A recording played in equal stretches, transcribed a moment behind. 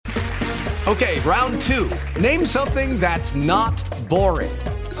Okay, round two. Name something that's not boring.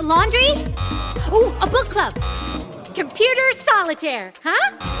 A laundry? Ooh, a book club. Computer solitaire,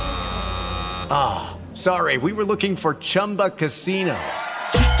 huh? Ah, oh, sorry, we were looking for Chumba Casino.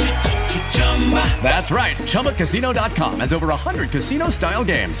 That's right, ChumbaCasino.com has over 100 casino-style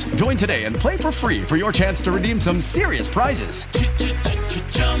games. Join today and play for free for your chance to redeem some serious prizes.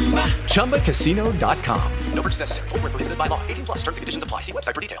 ChumbaCasino.com. No purchase necessary. Void where prohibited by law. 18 plus terms and conditions apply. See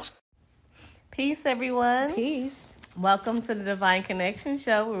website for details. Peace, everyone. Peace. Welcome to the Divine Connection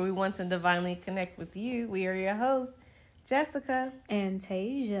Show, where we want to divinely connect with you. We are your hosts, Jessica and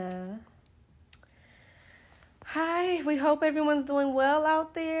Tasia. Hi, we hope everyone's doing well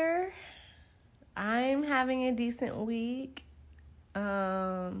out there. I'm having a decent week.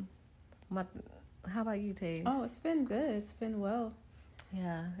 How about you, Tay? Oh, it's been good. It's been well.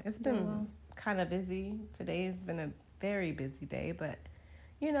 Yeah, it's been kind of busy. Today's been a very busy day, but,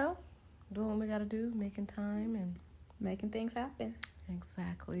 you know, doing what we got to do, making time and making things happen.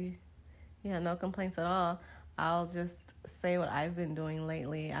 Exactly. Yeah, no complaints at all. I'll just say what I've been doing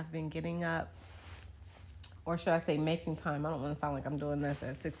lately. I've been getting up, or should I say making time? I don't want to sound like I'm doing this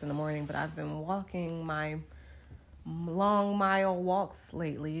at 6 a.m, but I've been walking my long mile walks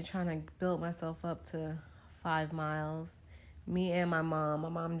lately, trying to build myself up to 5 miles. Me and my mom. My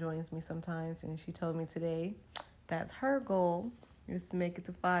mom joins me sometimes, and she told me today that's her goal, is to make it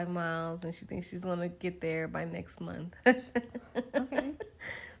to 5 miles, and she thinks she's going to get there by next month. Okay.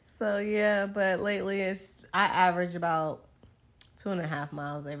 So, yeah, but lately I average about 2.5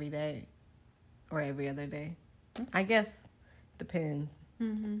 miles every day. Or every other day. I guess depends.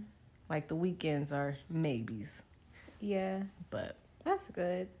 Mm-hmm. Like the weekends are maybes. Yeah. But that's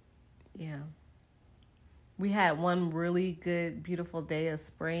good. Yeah. We had one really good, beautiful day of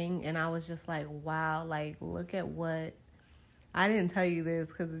spring. And I was just like, wow, like look at what. I didn't tell you this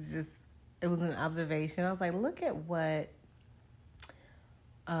because it was an observation. I was like, look at what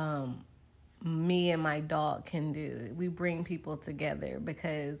me and my dog can do. We bring people together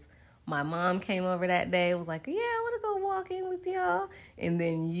because my mom came over that day, was like, yeah, I want to go walking with y'all. And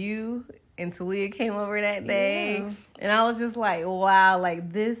then you and Talia came over that day. Yeah. And I was just like, wow,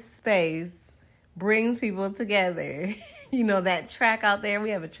 like this space brings people together. You know, that track out there, we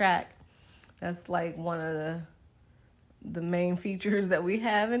have a track. That's like one of the main features that we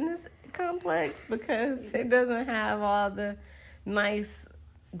have in this complex because it doesn't have all the nice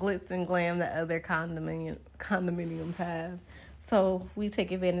glitz and glam that other condominiums have. So we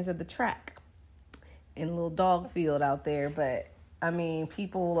take advantage of the track and a little dog field out there. But, I mean,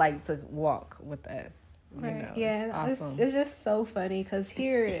 people like to walk with us. Right. You know, yeah, it's awesome. It's just so funny because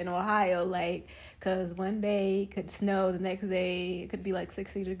here in Ohio, because one day it could snow, the next day it could be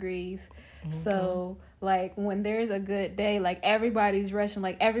 60 degrees. Mm-hmm. So, when there's a good day, everybody's rushing,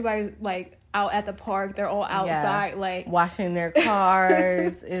 everybody's, out at the park. They're all outside, washing their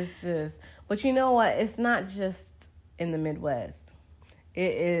cars. It's just, but you know what? It's not just in the Midwest.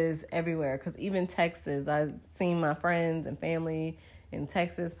 It is everywhere. Because even Texas, I've seen my friends and family in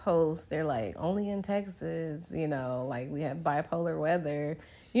Texas post. They're like, only in Texas, you know, we have bipolar weather.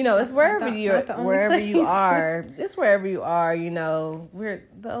 You know, it's wherever you are. It's wherever you are, you know.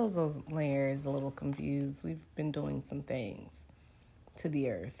 Those layers a little confused. We've been doing some things to the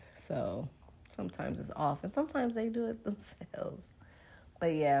earth. So sometimes it's off and sometimes they do it themselves.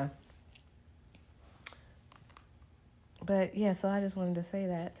 But yeah. So I just wanted to say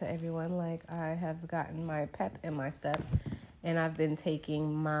that to everyone. I have gotten my pep in my step, and I've been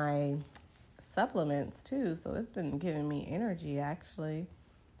taking my supplements too. So it's been giving me energy, actually.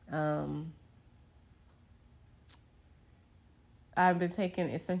 I've been taking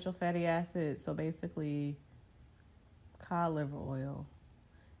essential fatty acids, so basically cod liver oil.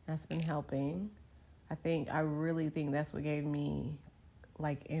 That's been helping. I really think that's what gave me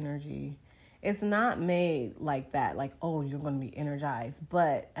energy. It's not made like that, oh, you're going to be energized.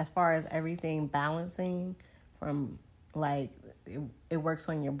 But as far as everything balancing from, it works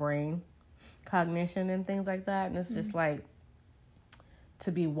on your brain, cognition and things like that. And it's just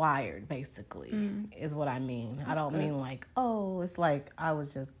to be wired, basically, is what I mean. That's I don't mean it's I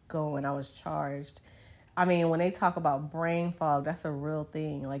was just going, I was charged. I mean, when they talk about brain fog, that's a real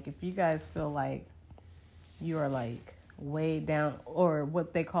thing. If you guys feel like you are way down, or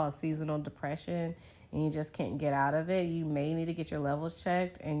what they call seasonal depression, and you just can't get out of it, you may need to get your levels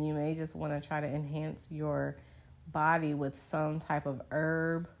checked, and you may just want to try to enhance your body with some type of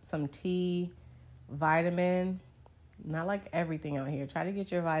herb, some tea, vitamin. Not like everything out here. Try to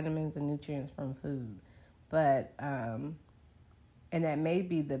get your vitamins and nutrients from food. But, and that may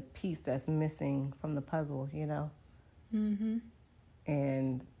be the piece that's missing from the puzzle, you know? Mm-hmm.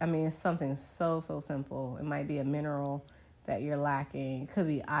 And I mean, it's something so simple. It might be a mineral that you're lacking. It could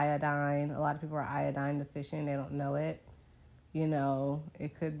be iodine. A lot of people are iodine deficient. They don't know it. You know,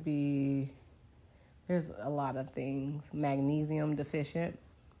 it could be, there's a lot of things. Magnesium deficient.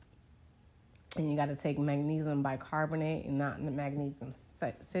 And you got to take magnesium bicarbonate and not magnesium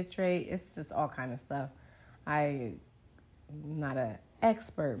citrate. It's just all kind of stuff. I'm not an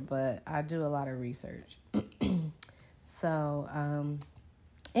expert, but I do a lot of research. So,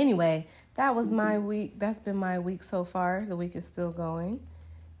 anyway, that was my week. That's been my week so far. The week is still going,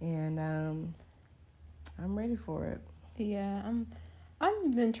 and I'm ready for it. Yeah,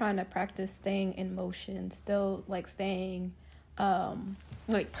 I've been trying to practice staying in motion, still like staying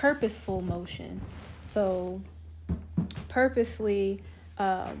like purposeful motion. So purposely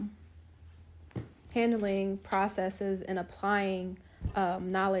handling processes and applying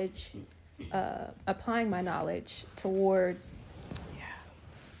knowledge, applying my knowledge towards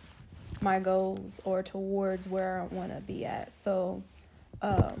my goals or towards where I want to be at. So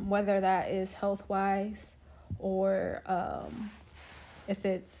whether that is health-wise or if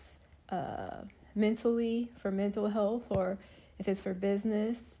it's mentally for mental health, or if it's for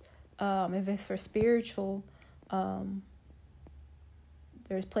business, if it's for spiritual,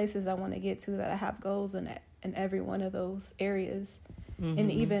 there's places I want to get to that I have goals in every one of those areas. Mm-hmm.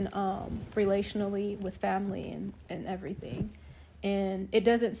 And even relationally with family and everything. And it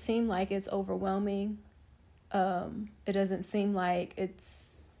doesn't seem like it's overwhelming. It doesn't seem like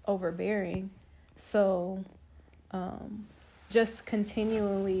it's overbearing. So just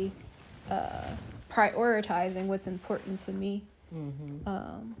continually prioritizing what's important to me.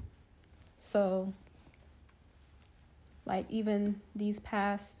 Mm-hmm. So like even these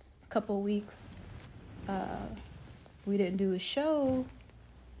past couple weeks, we didn't do a show.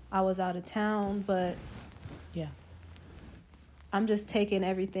 I was out of town, but yeah, I'm just taking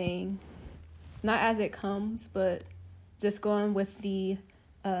everything, not as it comes, but just going with the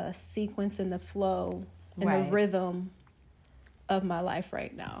sequence and the flow and the rhythm of my life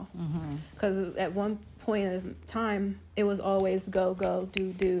right now. Because at one point in time, it was always go,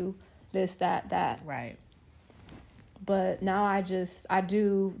 do, this, that. Right. But now I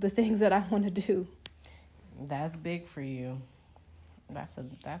do the things that I want to do. That's big for you. That's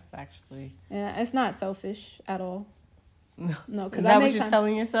actually. Yeah, it's not selfish at all. No, because is that what you're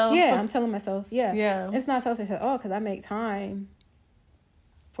telling yourself? Yeah, I'm telling myself. Yeah, yeah. It's not selfish at all because I make time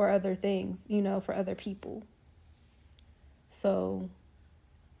for other things, for other people. So.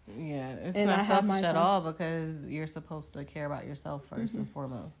 Yeah, it's not selfish at all because you're supposed to care about yourself first and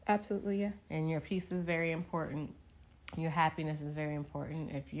foremost. Absolutely, yeah. And your peace is very important. Your happiness is very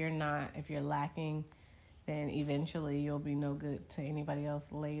important. If you're lacking, then eventually you'll be no good to anybody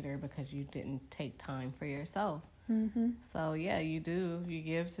else later because you didn't take time for yourself. Mm-hmm. So, yeah, you do. You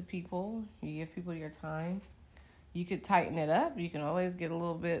give to people. You give people your time. You could tighten it up. You can always get a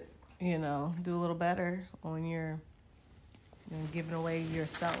little bit, do a little better on your giving away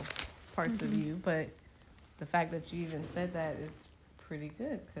yourself, parts of you. But the fact that you even said that is pretty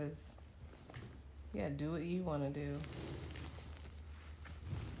good because, yeah, do what you want to do.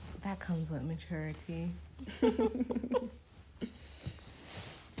 That comes with maturity.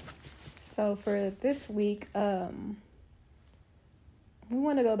 So for this week, we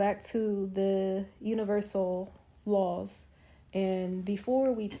want to go back to the universal laws. And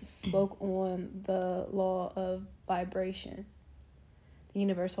before we spoke on the law of vibration, the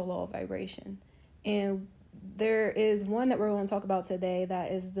universal law of vibration. And there is one that we're going to talk about today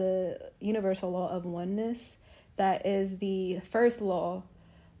that is the universal law of oneness. That is the first law.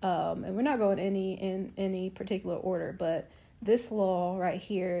 And we're not going in any particular order, but this law right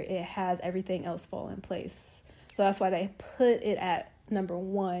here, it has everything else fall in place. So that's why they put it at number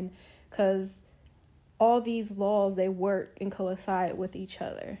 1, because all these laws, they work and coincide with each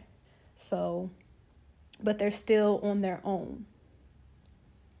other. So, but they're still on their own.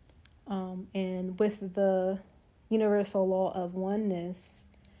 And with the universal law of oneness,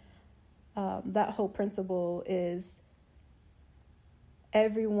 that whole principle is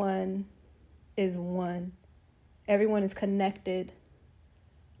everyone is one. Everyone is connected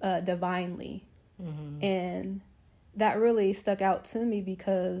divinely. Mm-hmm. And that really stuck out to me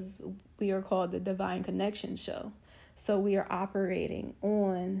because we are called the Divine Connection Show. So we are operating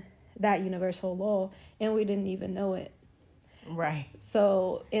on that universal law and we didn't even know it. Right.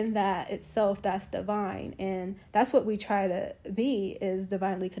 So in that itself, that's divine. And that's what we try to be, is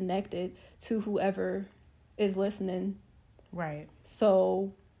divinely connected to whoever is listening. Right.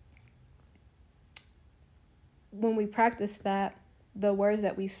 So when we practice that, the words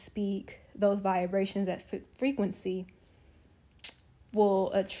that we speak, those vibrations, that frequency,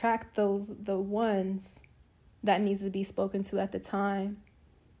 will attract the ones that needs to be spoken to at the time,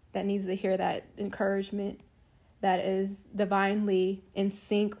 that needs to hear that encouragement, that is divinely in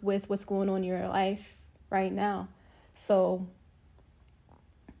sync with what's going on in your life right now. So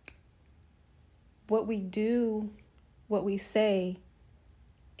what we do, what we say,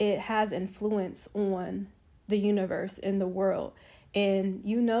 it has influence on the universe and the world. And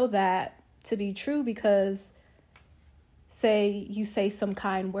you know that to be true because say you say some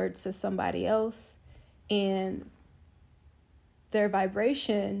kind words to somebody else and their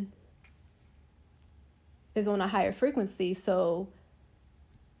vibration is on a higher frequency. So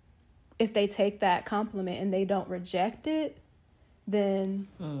if they take that compliment and they don't reject it, then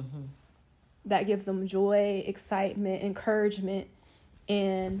that gives them joy, excitement, encouragement,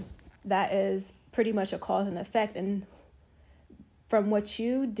 and that is pretty much a cause and effect. And from what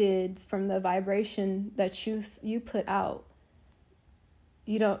you did, from the vibration that you put out,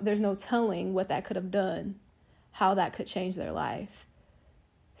 there's no telling what that could have done, how that could change their life.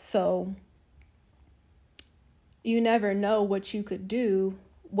 So you never know what you could do,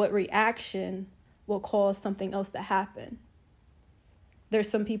 what reaction will cause something else to happen. There's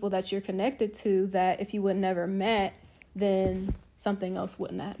some people that you're connected to that if you would never met, then something else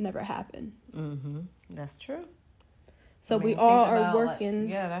wouldn't have never happened. That's true. So we all are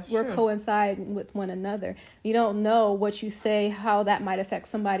working, we're coinciding with one another. You don't know what you say, how that might affect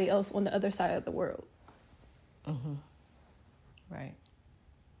somebody else on the other side of the world. Right.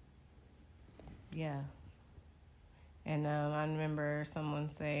 Yeah. And I remember someone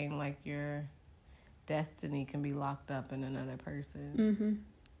saying, like, your destiny can be locked up in another person.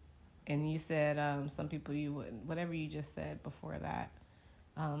 And you said some people you wouldn't, whatever you just said before that.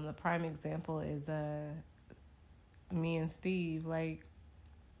 The prime example is me and Steve. Like,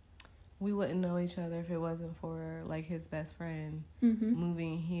 we wouldn't know each other if it wasn't for, like, his best friend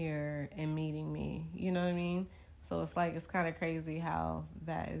moving here and meeting me. You know what I mean? So it's like, it's kind of crazy how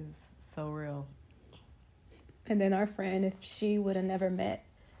that is so real. And then our friend, if she would have never met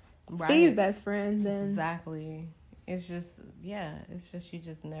Steve's best friend, then... Exactly. It's just, you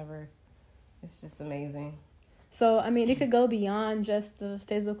just never... It's just amazing. So, I mean, it could go beyond just the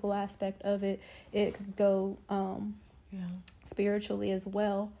physical aspect of it. It could go spiritually as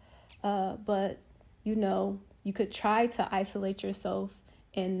well. But, you could try to isolate yourself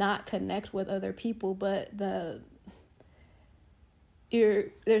and not connect with other people. But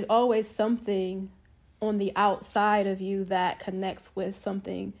there's always something on the outside of you that connects with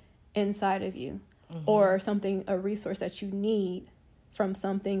something inside of you, or something, a resource that you need from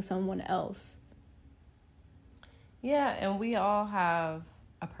someone else. Yeah, and we all have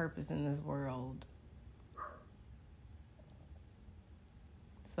a purpose in this world.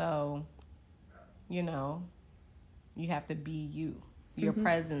 So, you have to be you. Your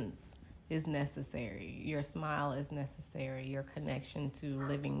presence is necessary. Your smile is necessary. Your connection to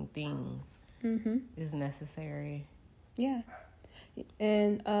living things is necessary. Yeah.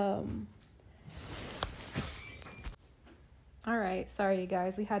 And all right, sorry you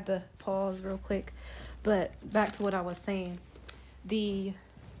guys, we had to pause real quick, but back to what I was saying. The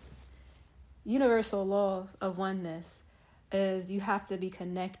universal law of oneness is you have to be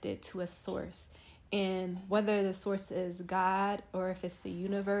connected to a source, and whether the source is God or if it's the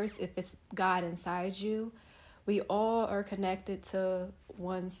universe, if it's God inside you, we all are connected to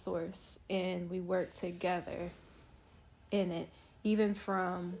one source and we work together in it, even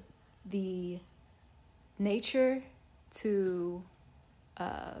from the nature to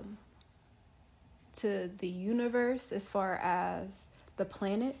the universe, as far as the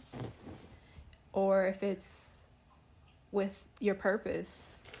planets, or if it's with your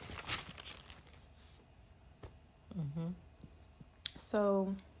purpose.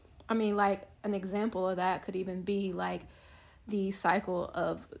 So, I mean, like, an example of that could even be like the cycle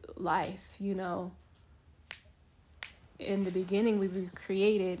of life. In the beginning we were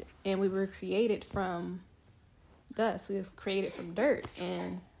created, and we were created from dust. We was created from dirt,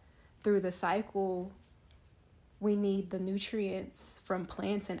 and through the cycle we need the nutrients from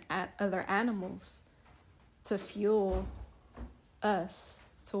plants and other animals to fuel us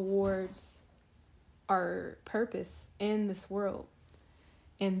towards our purpose in this world.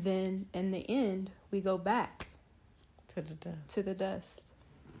 And then in the end we go back to the dust.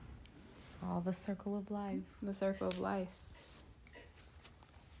 All the circle of life. The circle of life.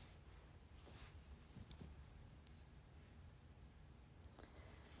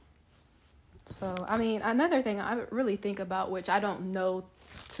 So, I mean, another thing I really think about, which I don't know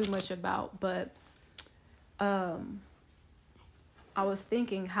too much about, but I was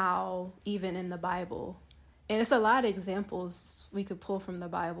thinking how even in the Bible, And it's a lot of examples we could pull from the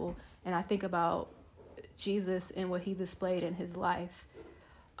Bible. And I think about Jesus and what he displayed in his life.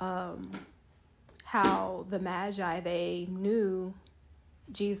 How the Magi, they knew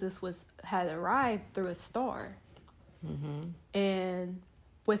Jesus had arrived through a star. And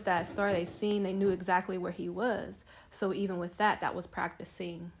with that star they knew exactly where he was. So even with that was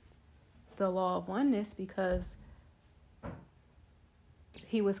practicing the law of oneness, because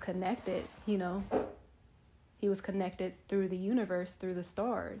he was connected, he was connected through the universe, through the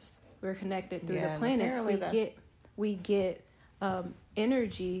stars. We're connected through the planets. We get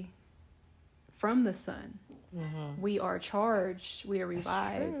energy from the sun. We are charged, we are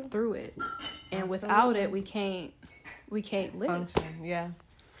revived through it. And without it, we can't live. Function. Yeah.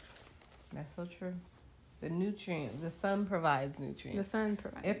 That's so true. The nutrient, the sun provides nutrients.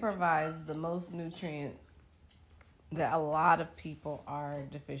 It provides the most nutrients that a lot of people are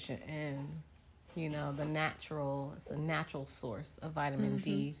deficient in. It's a natural source of vitamin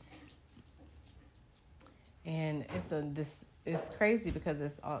D. And it's crazy because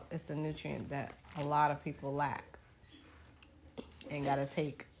it's a nutrient that a lot of people lack and got to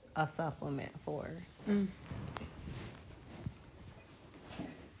take a supplement for.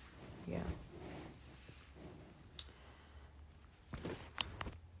 Yeah.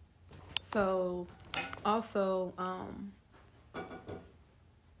 So also,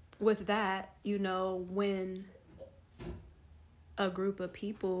 with that, when a group of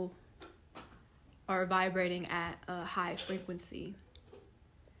people are vibrating at a high frequency,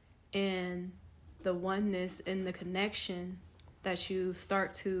 and the oneness and the connection that you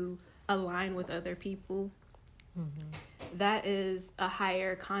start to align with other people, that is a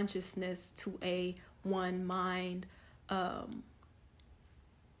higher consciousness to a one mind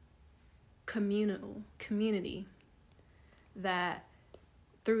community, that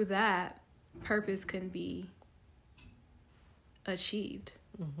through that purpose can be achieved.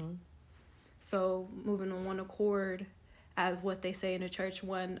 So moving on one accord, as what they say in the church,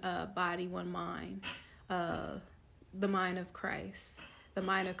 one body, one mind, the mind of Christ. The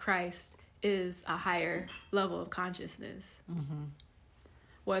mind of Christ is a higher level of consciousness.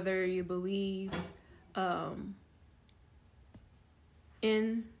 Whether you believe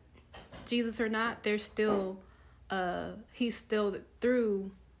in Jesus or not, there's still he's still,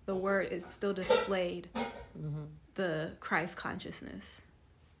 through the word, it's still displayed the Christ consciousness.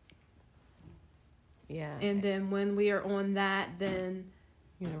 Yeah. And then when we are on that, then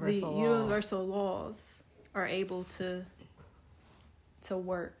universal laws are able to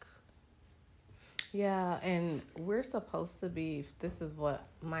work. Yeah, and we're supposed to be, this is what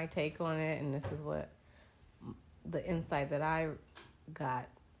my take on it, and this is what the insight that I got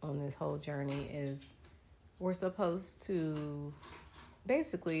on this whole journey is, we're supposed to,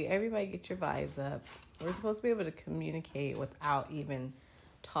 basically, everybody get your vibes up. We're supposed to be able to communicate without even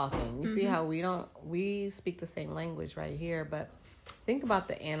talking. You see how we speak the same language right here, but think about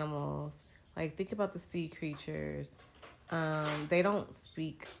the animals, like think about the sea creatures. They don't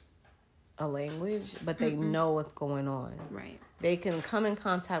speak a language, but they know what's going on. Right. They can come in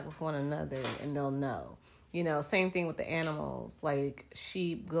contact with one another and they'll know. Same thing with the animals, like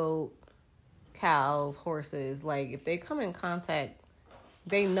sheep, goat, cows, horses. Like if they come in contact,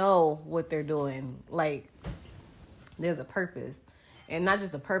 they know what they're doing. Like there's a purpose. And not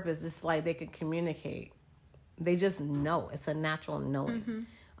just a purpose, it's like they can communicate. They just know. It's a natural knowing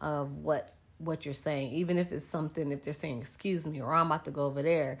of what you're saying. Even if it's something, if they're saying, excuse me, or I'm about to go over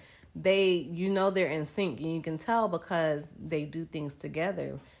there, they're in sync. And you can tell because they do things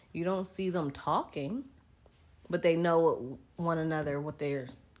together. You don't see them talking, but they know one another, what the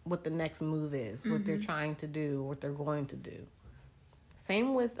next move is, what they're trying to do, what they're going to do.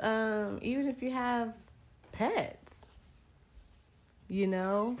 Same with even if you have pets. They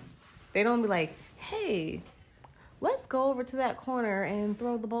don't be like, hey, let's go over to that corner and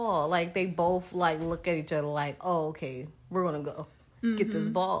throw the ball. Like, they both, like, look at each other like, oh, okay, we're going to go get this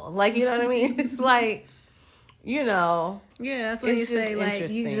ball. Like, you know what I mean? It's like, Yeah, that's what you say. Like,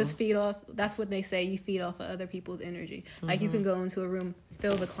 you just feed off, that's what they say, you feed off of other people's energy. Like, you can go into a room,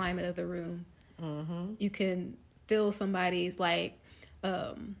 feel the climate of the room. You can feel somebody's, like,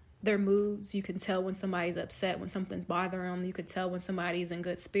 their moods. You can tell when somebody's upset, when something's bothering them. You can tell when somebody's in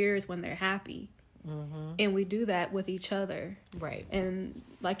good spirits, when they're happy. And we do that with each other. Right. And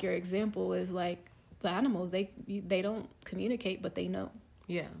like your example is like the animals, they don't communicate, but they know.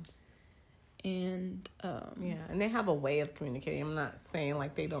 Yeah. And and they have a way of communicating. I'm not saying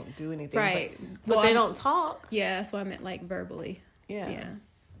like they don't do anything, right? But they don't talk. Yeah, that's what I meant, like verbally. Yeah.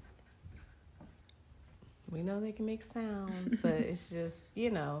 We know they can make sounds, but it's just,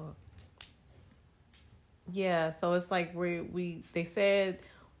 Yeah, so it's like they said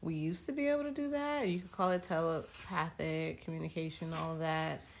we used to be able to do that. You could call it telepathic communication, all of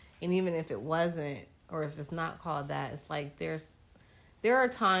that. And even if it wasn't, or if it's not called that, it's like there are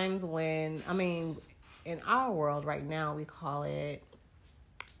times when, I mean, in our world right now, we call it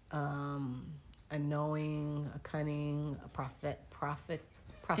a knowing, a cunning, a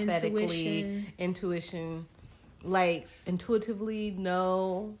prophetically, intuition, like intuitively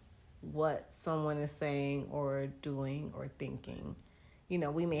know what someone is saying or doing or thinking. You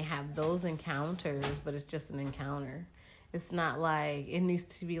know, we may have those encounters, but it's just an encounter. It's not like it needs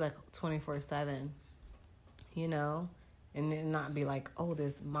to be like 24/7, you know, and then not be like, oh,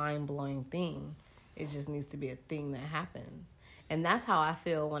 this mind-blowing thing. It just needs to be a thing that happens. And that's how I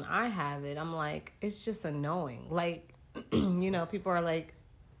feel when I have it. I'm like, it's just a knowing. Like, you know, people are like,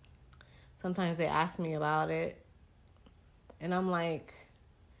 sometimes they ask me about it, and I'm like,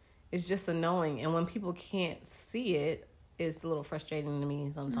 it's just a knowing. And when people can't see it, it's a little frustrating to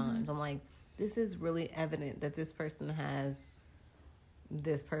me sometimes. I'm like, this is really evident that this person has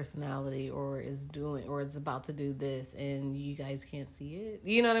this personality or is doing or is about to do this, and you guys can't see it.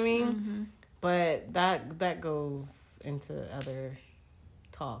 You know what I mean? But that goes into other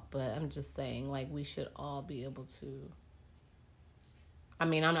talk. But I'm just saying, like, we should all be able to. I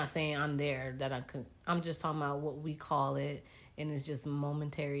mean, I'm not saying I'm there, that I could. I'm just talking about what we call it, and it's just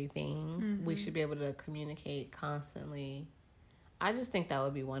momentary things. We should be able to communicate constantly. I just think that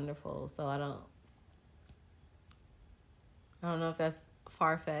would be wonderful. So I don't know if that's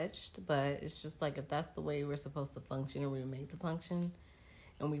far-fetched, but it's just like, if that's the way we're supposed to function, or we were made to function,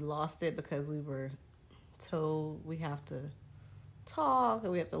 and we lost it because we were told we have to talk,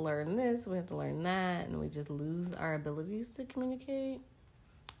 and we have to learn this, we have to learn that, and we just lose our abilities to communicate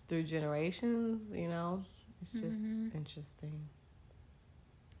through generations, you know? It's just interesting.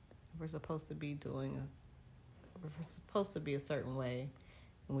 We're supposed to be we're supposed to be a certain way,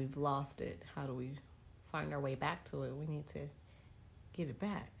 and we've lost it. How do we find our way back to it? We need to get it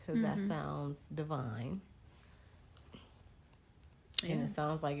back, because that sounds divine. Yeah. And it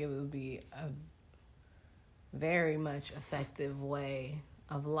sounds like it would be a very much effective way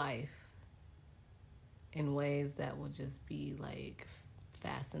of life, in ways that will just be like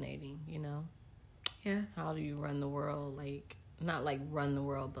fascinating, you know? Yeah. How do you run the world? Like, not like run the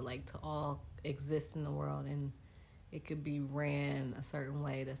world, but like to all exist in the world, and it could be ran a certain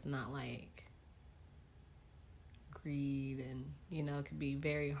way that's not like greed, and, you know, it could be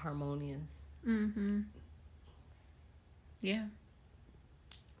very harmonious. Yeah.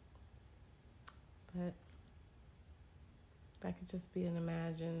 But that could just be an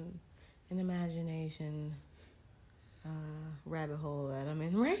imagination rabbit hole that I'm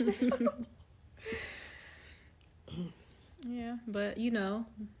in right now. Yeah, but, you know,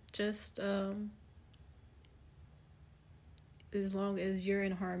 just as long as you're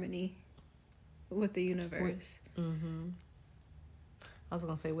in harmony with the universe. I was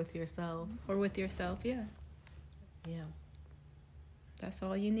going to say with yourself. Or with yourself, yeah. Yeah. That's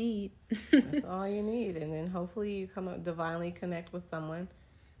all you need. That's all you need. And then hopefully you divinely connect with someone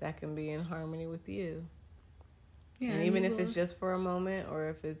that can be in harmony with you. Yeah, and even if it's just for a moment, or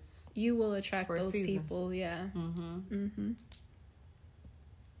if it's... You will attract those people, yeah.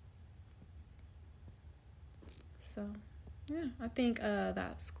 So, yeah, I think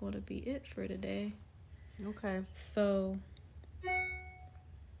that's going to be it for today. Okay. So,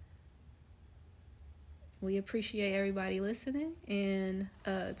 we appreciate everybody listening, and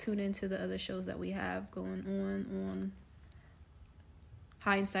tune into the other shows that we have going on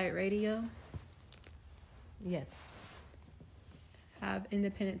Hindsight Radio. Yes. Have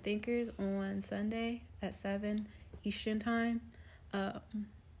Independent Thinkers on Sunday at 7 Eastern Time.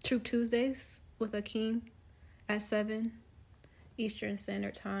 Troop Tuesdays with Akeem at 7 Eastern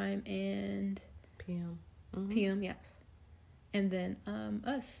Standard Time and PM. PM, yes. And then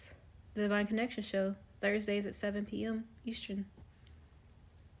us, the Divine Connection Show, Thursdays at 7 p.m. Eastern.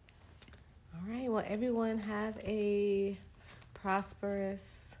 All right. Well, everyone have a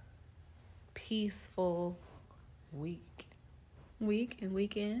prosperous, peaceful week and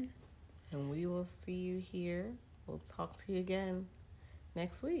weekend. And we will see you here. We'll talk to you again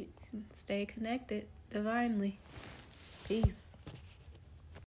next week. Stay connected divinely. Peace.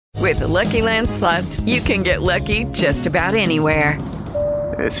 With the Lucky Land Slots, you can get lucky just about anywhere.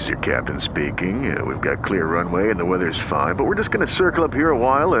 This is your captain speaking. We've got clear runway and the weather's fine, but we're just going to circle up here a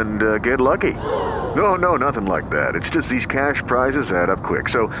while and get lucky. No, nothing like that. It's just these cash prizes add up quick.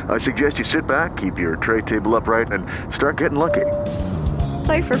 So I suggest you sit back, keep your tray table upright, and start getting lucky.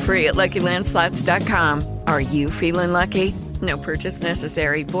 Play for free at LuckyLandSlots.com. Are you feeling lucky? No purchase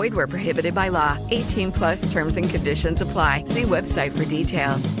necessary. Void where prohibited by law. 18+ terms and conditions apply. See website for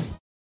details.